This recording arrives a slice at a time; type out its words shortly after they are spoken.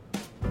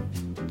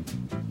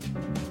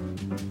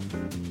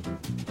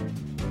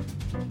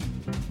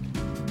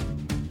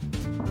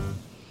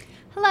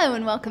Hello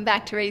and welcome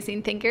back to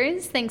Raising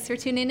Thinkers. Thanks for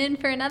tuning in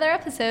for another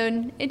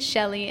episode. It's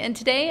Shelly, and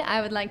today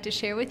I would like to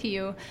share with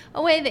you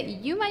a way that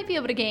you might be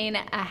able to gain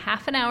a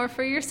half an hour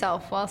for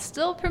yourself while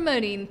still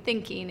promoting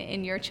thinking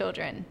in your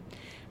children.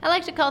 I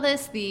like to call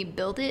this the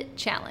Build It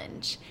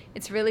Challenge.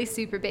 It's really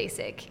super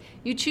basic.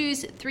 You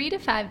choose 3 to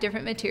 5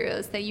 different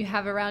materials that you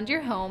have around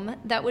your home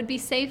that would be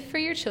safe for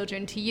your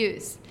children to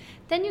use.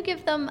 Then you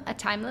give them a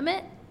time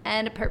limit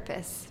and a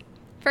purpose.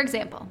 For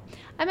example,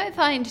 I might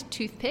find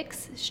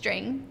toothpicks,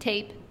 string,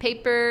 tape,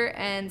 paper,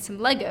 and some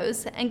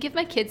Legos and give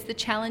my kids the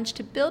challenge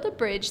to build a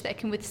bridge that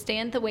can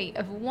withstand the weight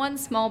of one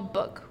small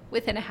book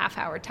within a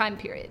half-hour time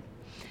period.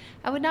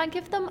 I would not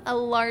give them a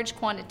large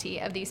quantity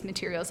of these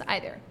materials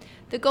either.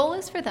 The goal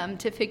is for them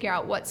to figure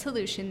out what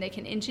solution they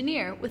can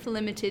engineer with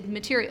limited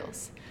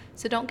materials.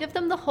 So don't give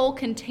them the whole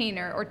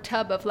container or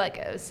tub of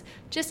Legos.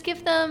 Just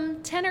give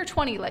them 10 or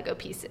 20 Lego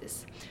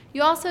pieces.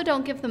 You also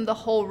don't give them the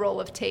whole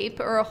roll of tape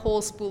or a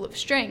whole spool of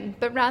string,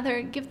 but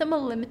rather give them a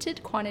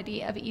limited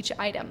quantity of each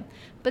item,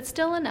 but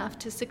still enough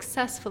to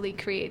successfully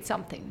create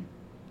something.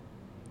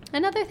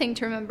 Another thing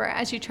to remember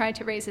as you try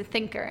to raise a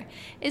thinker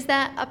is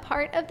that a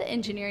part of the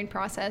engineering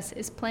process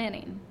is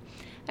planning.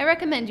 I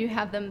recommend you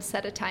have them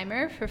set a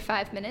timer for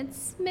 5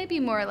 minutes, maybe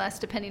more or less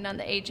depending on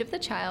the age of the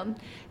child,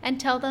 and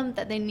tell them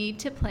that they need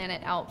to plan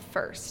it out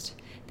first.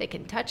 They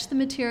can touch the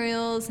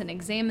materials and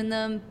examine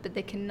them, but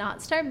they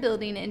cannot start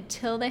building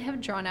until they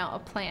have drawn out a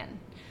plan.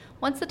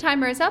 Once the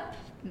timer is up,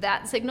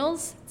 that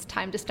signals it's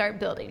time to start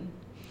building.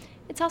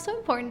 It's also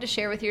important to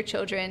share with your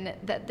children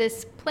that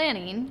this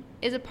planning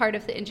is a part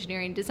of the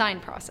engineering design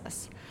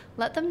process.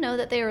 Let them know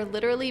that they are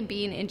literally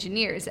being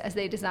engineers as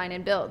they design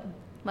and build.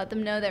 Let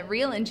them know that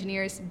real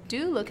engineers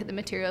do look at the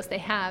materials they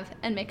have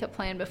and make a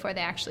plan before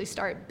they actually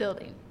start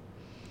building.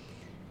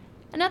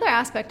 Another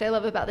aspect I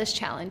love about this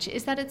challenge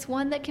is that it's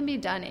one that can be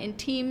done in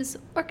teams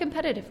or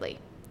competitively.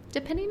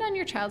 Depending on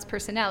your child's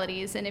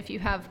personalities, and if you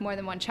have more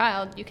than one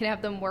child, you can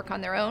have them work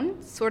on their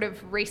own, sort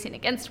of racing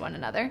against one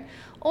another,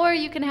 or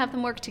you can have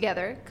them work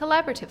together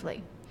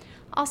collaboratively.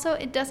 Also,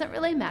 it doesn't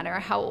really matter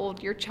how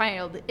old your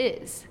child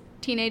is.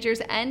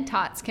 Teenagers and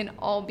tots can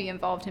all be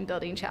involved in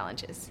building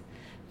challenges.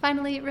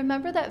 Finally,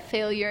 remember that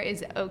failure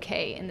is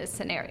okay in this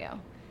scenario.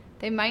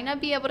 They might not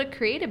be able to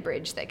create a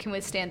bridge that can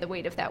withstand the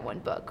weight of that one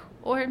book,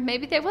 or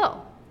maybe they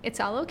will.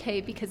 It's all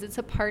okay because it's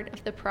a part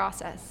of the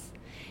process.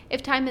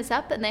 If time is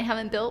up and they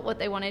haven't built what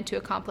they wanted to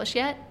accomplish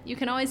yet, you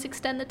can always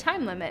extend the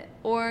time limit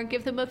or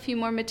give them a few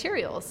more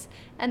materials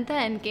and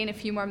then gain a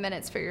few more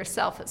minutes for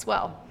yourself as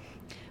well.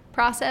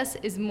 Process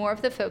is more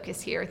of the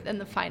focus here than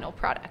the final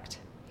product.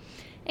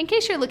 In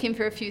case you're looking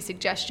for a few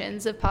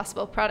suggestions of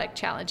possible product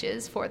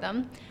challenges for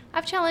them,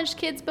 I've challenged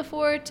kids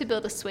before to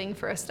build a swing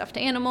for a stuffed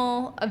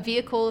animal, a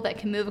vehicle that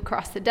can move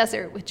across the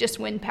desert with just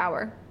wind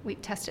power. We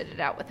tested it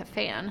out with a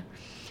fan.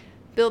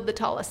 Build the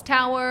tallest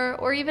tower,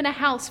 or even a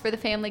house for the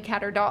family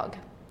cat or dog.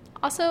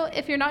 Also,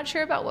 if you're not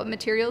sure about what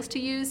materials to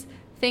use,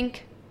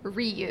 think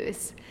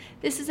reuse.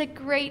 This is a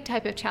great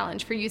type of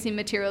challenge for using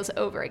materials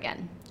over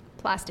again.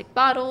 Plastic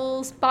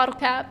bottles, bottle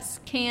caps,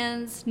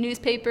 cans,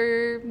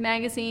 newspaper,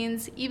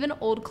 magazines, even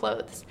old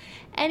clothes.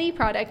 Any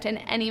product and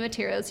any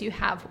materials you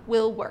have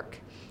will work.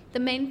 The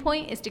main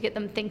point is to get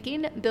them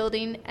thinking,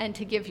 building, and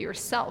to give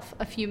yourself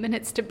a few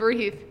minutes to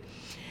breathe.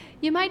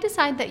 You might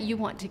decide that you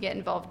want to get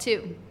involved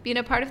too. Being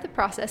a part of the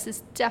process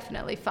is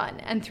definitely fun,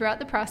 and throughout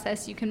the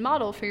process you can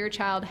model for your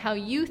child how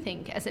you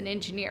think as an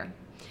engineer.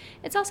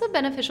 It's also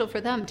beneficial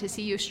for them to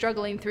see you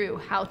struggling through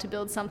how to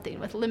build something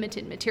with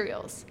limited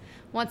materials.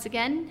 Once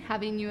again,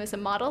 having you as a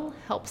model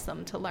helps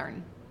them to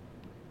learn.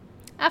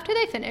 After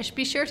they finish,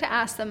 be sure to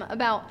ask them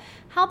about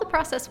how the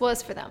process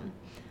was for them.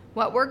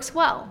 What works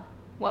well?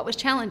 What was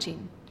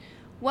challenging?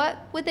 What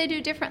would they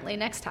do differently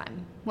next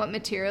time? What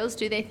materials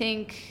do they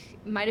think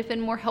might have been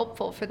more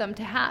helpful for them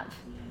to have?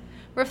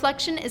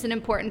 Reflection is an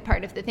important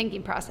part of the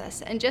thinking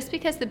process, and just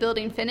because the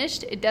building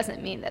finished, it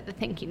doesn't mean that the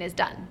thinking is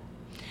done.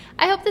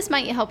 I hope this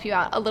might help you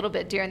out a little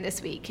bit during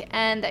this week,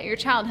 and that your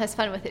child has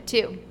fun with it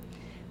too.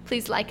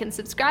 Please like and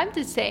subscribe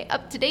to stay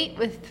up to date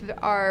with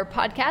our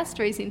podcast,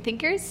 Raising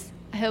Thinkers.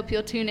 I hope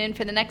you'll tune in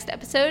for the next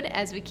episode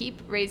as we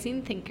keep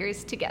raising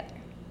thinkers together.